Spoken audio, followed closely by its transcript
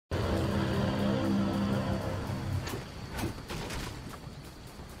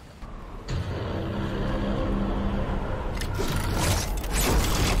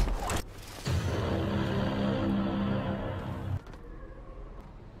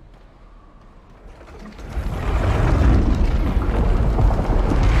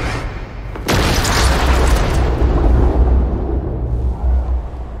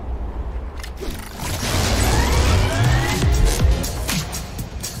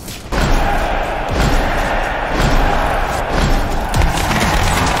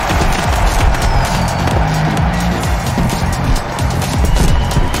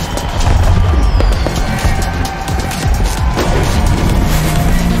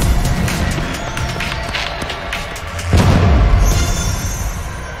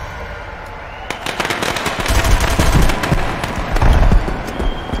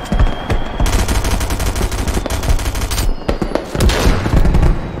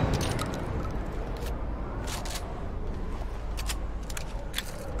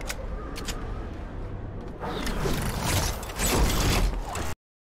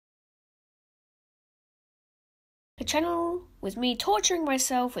channel with me torturing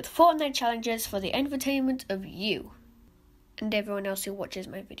myself with Fortnite challenges for the entertainment of you and everyone else who watches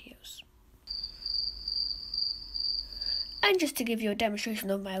my videos. And just to give you a demonstration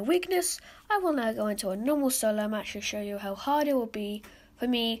of my weakness, I will now go into a normal solo match to show you how hard it will be for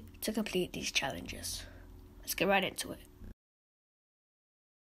me to complete these challenges. Let's get right into it.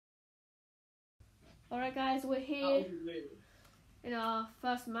 Alright guys, we're here in our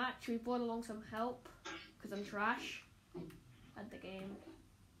first match. We brought along some help because I'm trash at the game.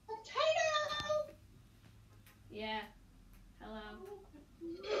 Potato! Yeah. Hello.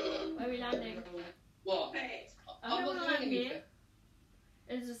 Where are we landing? What? I don't want to land here.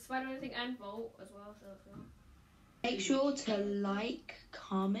 There's a spider thing and Volt as well, so. Make sure to like,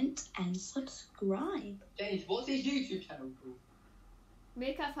 comment, and subscribe. James, what's his YouTube channel called?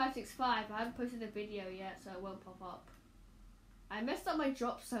 Meerkat565. I haven't posted a video yet, so it won't pop up. I messed up my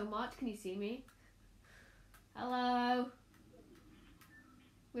drop so much. Can you see me? Hello.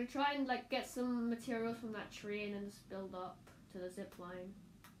 We're gonna try and get some materials from that tree and then just build up to the zip line.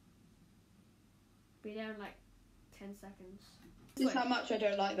 Be there in 10 seconds. This is how much I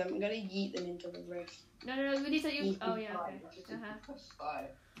don't like them. I'm gonna yeet them into the rift. No, we need to use. Oh yeah, okay.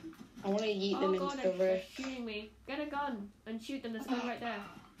 I want to yeet them into the they're rift. shooting me. Get a gun and shoot them. There's a gun right there.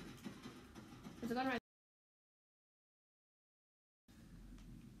 There's a gun right there.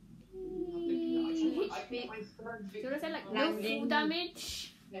 Should I say no full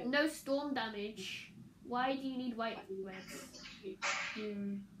damage, no storm damage? Why do you need white reds?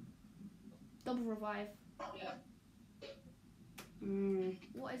 Double revive.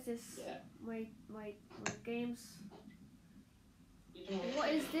 What is this? My games. What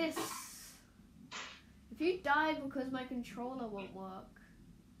is this? If you die because my controller won't work.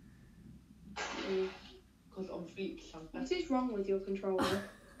 Because I'm sleep. What is wrong with your controller?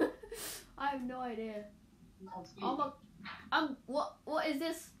 I have no idea. Oh my! What is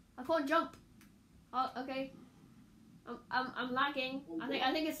this? I can't jump. Oh, okay. I'm lagging.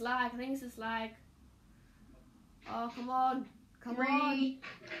 I think it's lag. I think it's just lag. Oh, come on. Come on. 3,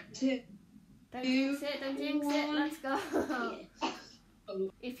 2, Don't jinx it. Don't jinx it. Let's go.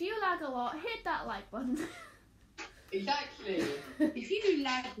 If you lag a lot, hit that like button. Exactly. If you do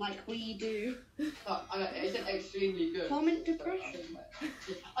lag like we do, It's extremely good. comment depression.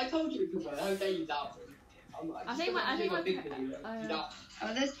 I told you it could work. How dare you doubt it? I think my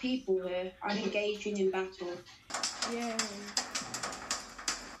Oh, there's people here. I'm engaging in battle. Yeah.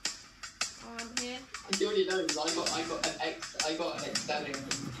 I'm here. You already know because I got an excelling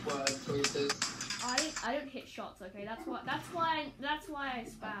word choices. I don't hit shots, okay? That's why I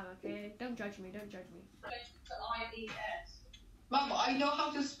spam, okay? Don't judge me. Mum, I know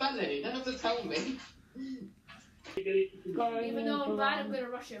how to spell it. You don't have to tell me. Even though I'm bad, I'm gonna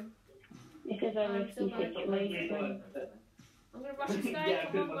rush him. This is a risky situation. I'm gonna rush this guy.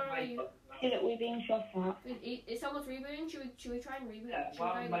 Come on, where are you? See that we're being shot at. Is someone's rebooting? Should we try and reboot? I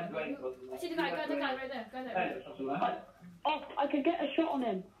see the guy right there. Go there. Oh, I could get a shot on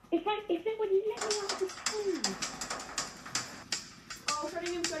him. If it would let me out of the phone. Oh,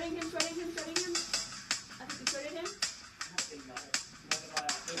 shredding him. I think we shredded him.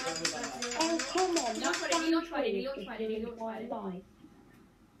 Oh, come on. He don't try it.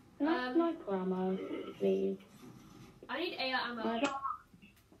 Can I have sniper ammo, please? I need AR ammo.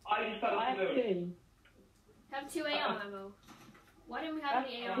 I have 2. Have 2 AR ammo. Why don't we have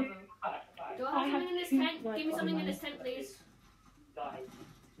any AR ammo? Do I have something in this tent? Give me something in this tent, please.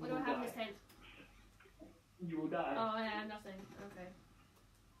 What do I have in this tent? You will die. Oh, I have nothing. Okay.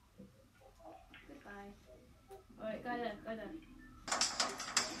 Goodbye. Alright, go there.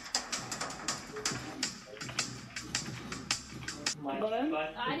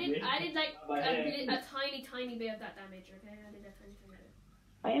 I did a tiny bit of that damage, okay? I did a tiny bit.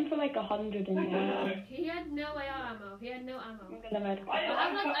 I am for 100 in there. He had no AR ammo. I'm gonna med. I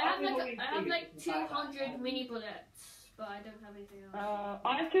have 200 mini bullets, but I don't have anything else. I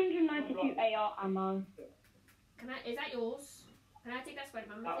have 292 AR ammo. Is that yours? Can I take that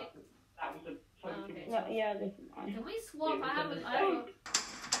Spider-Man? Okay. Yeah, this is mine. Can we swap? I have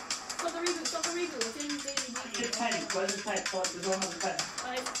Stop the reboot. It's in the reboot. Where's the tank? There's one on the tank.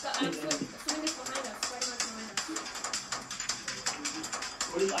 Something is behind us. Spider-Man's behind us.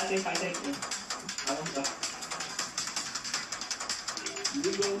 What is I think? I want that.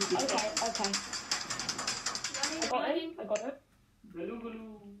 Okay. I got it.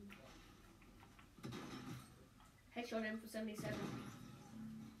 Galoo. Headshot him for 77.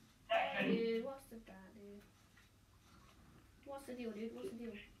 Dude, what's the deal, dude?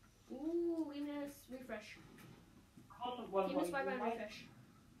 Ooh, give me a refresh. Give me a Spider-Man refresh.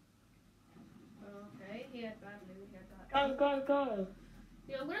 Okay, he had bad loot. He had bad Go, loot. go, go.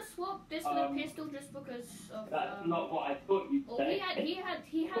 Yeah, I'm gonna swap this for the pistol just because of. That's not what I thought you'd Oh, say. he had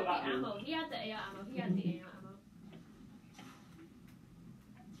the that ammo. He had the AR ammo. He had the AR ammo.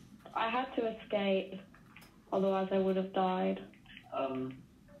 I had to escape, otherwise I would have died.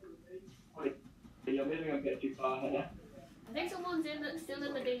 Wait, you're moving a bit too far here. I think someone's still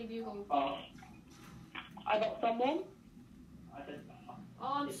in the Daily Bugle. Oh, I got someone. I don't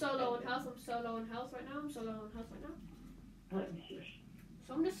Oh, I'm so low on health. I'm so low on health right now. I'm so low on health right now.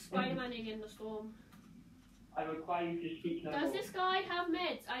 So I'm just Spider-Maning in the storm. I require you to speak no Does more. this guy have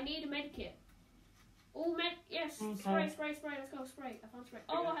meds? I need a med kit. Oh, med. Yes. Okay. Spray, spray, spray. Let's go. Spray. I found spray.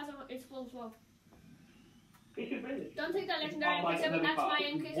 Oh, it has it's full as well. We should win this. Don't take that legendary Oh my MK7. God, That's my what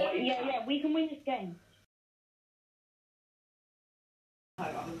MK7. is- Yeah, we can win this game.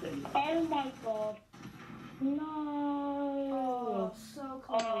 Oh my god. No. Oh, so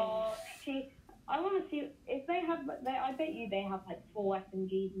close. Oh, see, I want to see if they have. I bet you they have like 4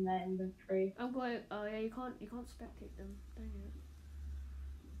 SMGs in their inventory. I'm going. Oh yeah, you can't spectate them. Dang it.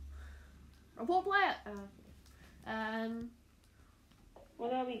 Report player. Well,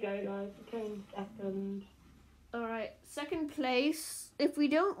 there we go, guys. We came second. All right, second place. If we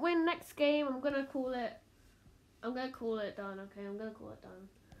don't win next game, I'm gonna call it done. Okay, I'm gonna call it done.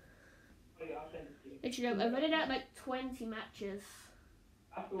 Literally, I've rated out like 20 matches.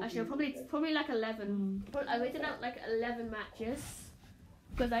 Actually, probably like 11. I rated out like 11 matches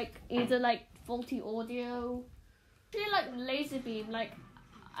because like either like faulty audio, actually like laser beam. Like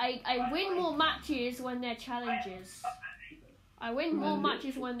I win more matches when they're challenges. I win more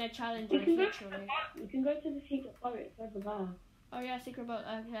matches when they're challenges. Literally. You can go to the secret boat. It's over there. Oh yeah, secret boat.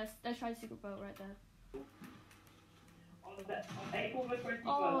 Yes, let's try the secret boat right there.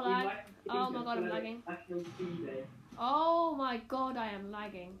 Oh, lag. Oh my god, I'm lagging. Oh my god, I am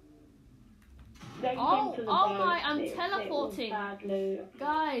lagging. Then Oh, come to the oh boat. my, I'm It was teleporting. bad loot.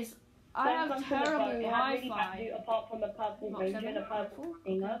 Guys, I Then have come to the terrible boat. It had really bad Wi-Fi. loot apart from the purple Mark ranger 7. and the purple Cool.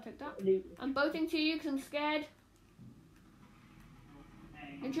 stinger. I'll take that. Loot. I'm boating to you because I'm scared.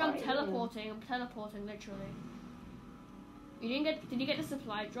 Literally, I'm teleporting. I'm teleporting, literally. Did you get the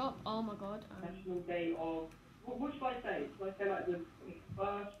supply drop? Oh my god. National Day of. What should I say? Should I say like the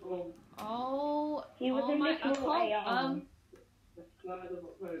first or Oh, He was oh in my, the little AR. the third of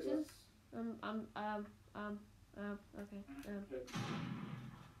October? this is, okay,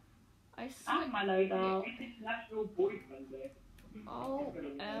 I That's swear. my loadout. It's International Boyfriend Day. Oh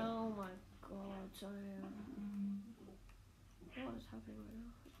my god, sorry. What is happening right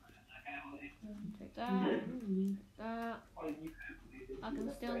now? Take that, take that. I can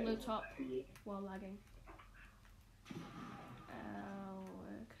still loot up while lagging.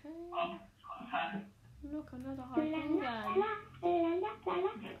 Okay. Look, another harpoon gun.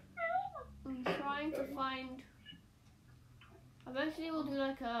 I'm trying to find. Eventually, we'll do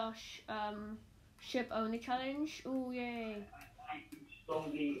like a ship only challenge. Ooh, yay!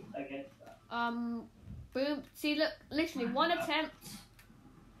 Strongly against that. Boom. See, look, literally one attempt.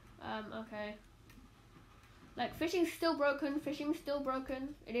 Okay. Like fishing's still broken. Fishing's still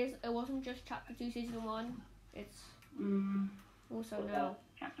broken. It wasn't just chapter 2 season 1. It's also now.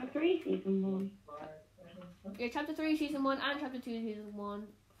 Chapter 3 season 1. Yeah, chapter 3 season 1 and chapter 2 season 1.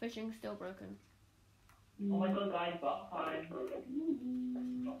 Fishing's still broken. Oh my god, guys, but fine.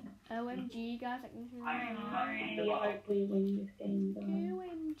 OMG, guys, I can hear I hope we win this game, though.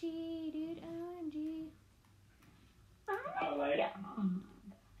 OMG, dude, OMG. Yeah.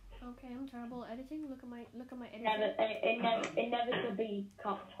 Okay, I'm terrible at editing. Look at my editing. It never should be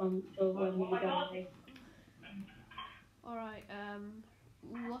cut from till when we die. Alright,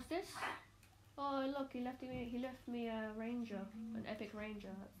 what's this? Oh look, he left me a ranger, an epic ranger.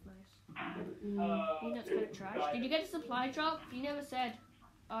 That's nice. You know it's kind of trash. Did you get a supply drop? You never said.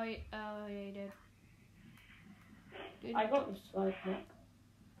 Oh yeah, you did. I got the supply drop.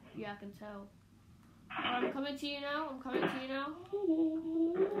 Yeah, I can tell. I'm coming to you now.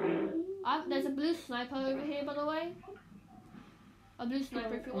 There's a blue sniper over here, by the way. A blue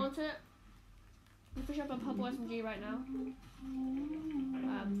sniper if you want it. I'm pushing up a purple SMG right now.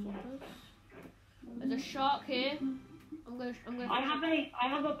 Floppers. There's a shark here. I'm gonna. I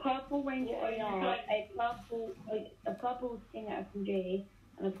have a purple ranger AR, a purple stinger SMG,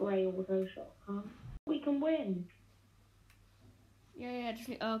 and a grey auto shotgun. We can win. Yeah. Just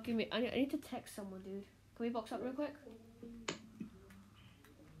give me. I need to text someone, dude. Can we box up real quick?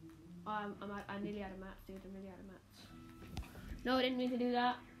 I nearly out of mats, dude. I'm nearly out of mats. No, I didn't mean to do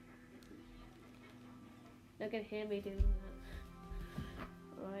that. They can hear me doing that.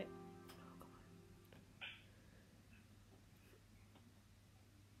 Alright.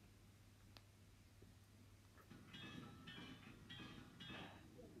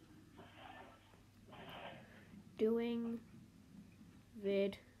 Doing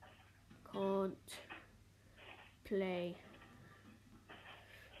vid can't play.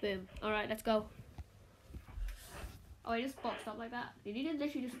 Boom. Alright, let's go. Oh, I just boxed up like that. Did you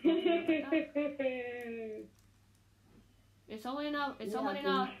literally just box up like that? Is someone in our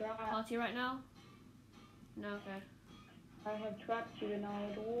party right now? No, okay. I have trapped you in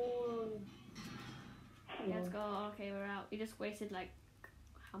our doors. Let's go. Okay, we're out. You just wasted like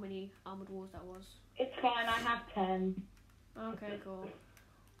how many armored wars that was? It's fine. I have 10. Okay, cool.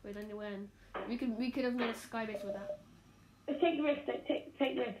 Wait, then you win. We could have made a sky base with that. Let's take the rift.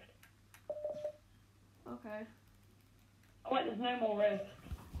 Take rift. Okay. Oh wait, there's no more rift.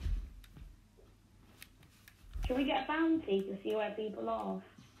 Shall we get a bounty to see where people are?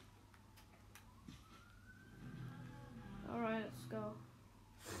 Alright, let's go.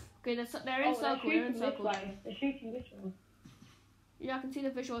 Okay, they're in circle. They're in circle. They're shooting this way. Yeah, I can see the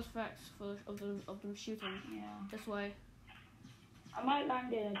visual effects of them shooting. Yeah. This way. I might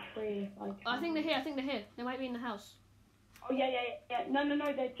land in a tree if I can. I think they're here. They might be in the house. Oh yeah. No,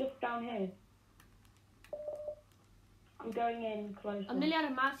 they're just down here. I'm going in closer. I'm nearly out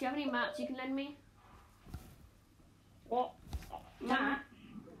of mats. Do you have any mats you can lend me? What? Matt?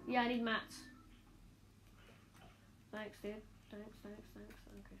 Yeah, I need mats. Thanks, dude. Thanks. Okay,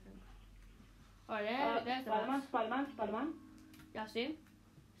 thanks. Alright, there's the mats. Spider-Man. Yeah, see him?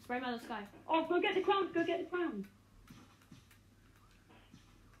 Spray him out of the sky. Oh, go get the crowns. To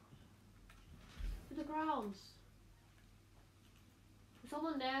the grounds. Is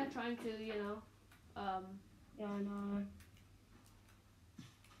someone there trying to, Yeah, I know.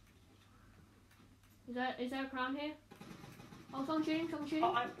 Is there a crown here? Oh, someone shooting.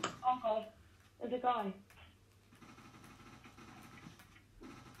 Oh god. There's a guy.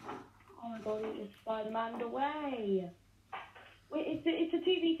 Oh my god, he just Spider-Man'd away. Wait, it's a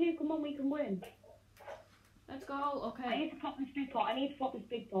 2v2. Come on, we can win. Let's go. Okay. I need to pop this big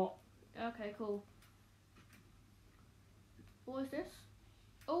pot. Okay, cool. What is this?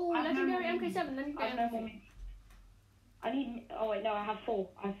 Oh, legendary MK7. Let me get MK7. Oh wait, no, I have 4.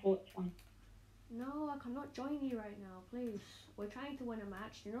 It's fine. No, I cannot join you right now, please. We're trying to win a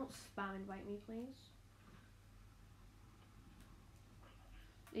match. Do not spam invite me, please.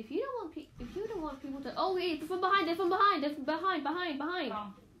 If you don't want people to. Oh, wait, from behind. Behind.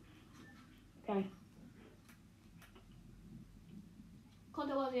 Oh. Okay. Can't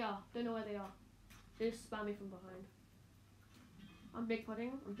tell where they are. Don't know where they are. They just spam me from behind. I'm big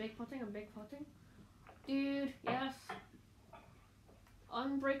potting. Dude, yes.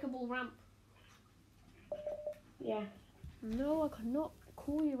 Unbreakable ramp. Yeah. No, I cannot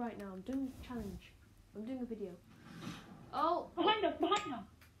call you right now. I'm doing a challenge. I'm doing a video. Oh. Behind us.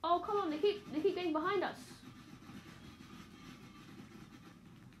 Oh, come on. They keep getting behind us.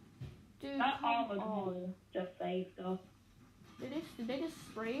 Dude, That armored wall just saved us. Did they just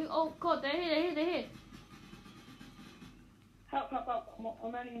spray you? Oh god, they're here. Help. I'm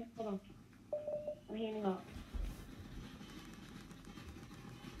only, hold on. I'm healing up.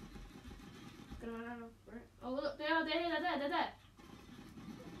 Oh look, they're there.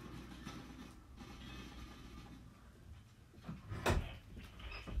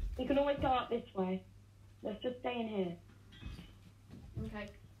 We can always go up this way. Let's just stay in here. Okay.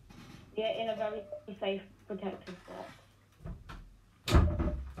 Yeah, in a very safe, protected spot.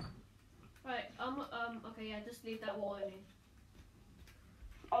 Right, okay, yeah, just leave that wall in.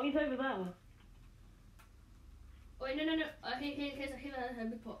 Oh, he's over there. Wait, no. Here's a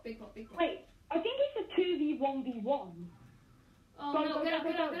big pot. Wait, I think it's a 2v1v1. Oh no, get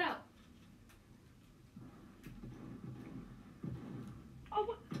out. Oh,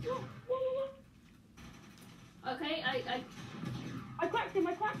 what? Okay, I cracked him,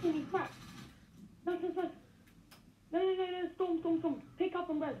 he's cracked. No. Storm. Pick up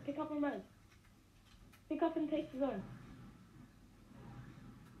and res. Pick up and take the zone.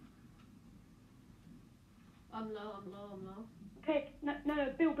 I'm low. Okay, no,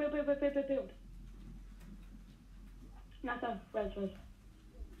 build. Nasa, res.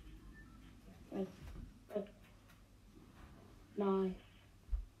 Nice.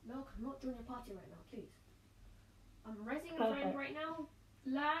 No, I'm not joining your party right now, please. I'm resing a friend right now.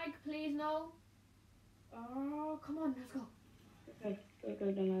 Lag, please, no. Oh, come on, let's go.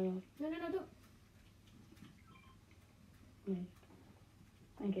 Good, no. No, don't. Nice.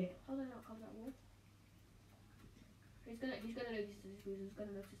 Thank you. How did I not cover that wall? He's gonna notice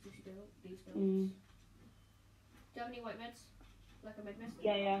these builds. Do you have any white meds? Like a med mist?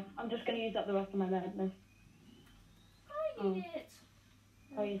 Yeah. I'm just gonna use up the rest of my madness. I need it.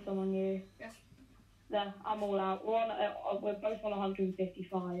 I'll use some on you. Yes. There, I'm all out. We're both on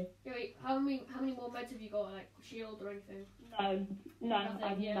 155. Yeah, wait, how many more meds have you got? Like shield or anything? No,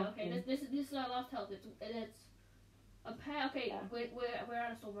 Nothing. Yeah. nothing. Okay. This is our last health. It's a pair. Okay. Yeah. We're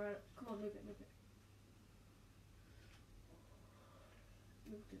out of storm. Come on, move it.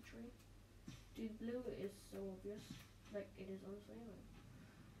 Move to the tree. Dude, blue is so obvious. Like it is honestly. Like.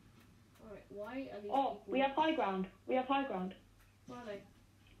 All right. Why are these? Oh, we have high ground. Where are they?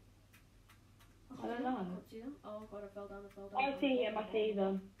 I don't know. I can't see them. Oh god, I fell down. I see him. I see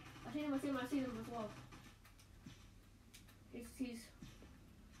them. I see them as well. He's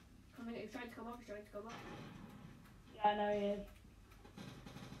coming. He's trying to come up. Yeah, I know he is.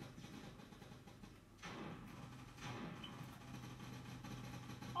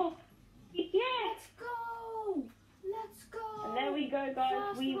 Oh, yeah! Let's go! And there we go, guys.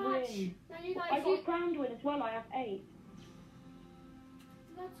 First we match. win. Now you guys, I got crowned win as well. I have 8.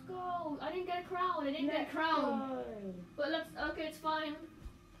 Let's go! I didn't get a crown. But okay, it's fine.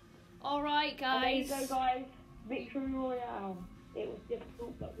 All right, guys. There you go, guys. Victory Royale. It was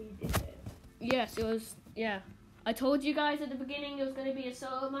difficult, but we did it. Yes, it was. Yeah, I told you guys at the beginning it was going to be a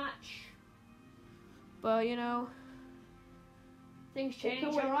solo match, but you know, things change.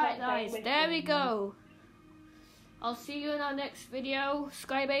 All right, guys. There we go. I'll see you in our next video,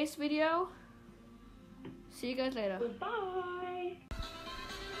 Skybase video. See you guys later. Goodbye.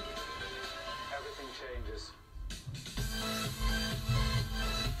 Everything changes.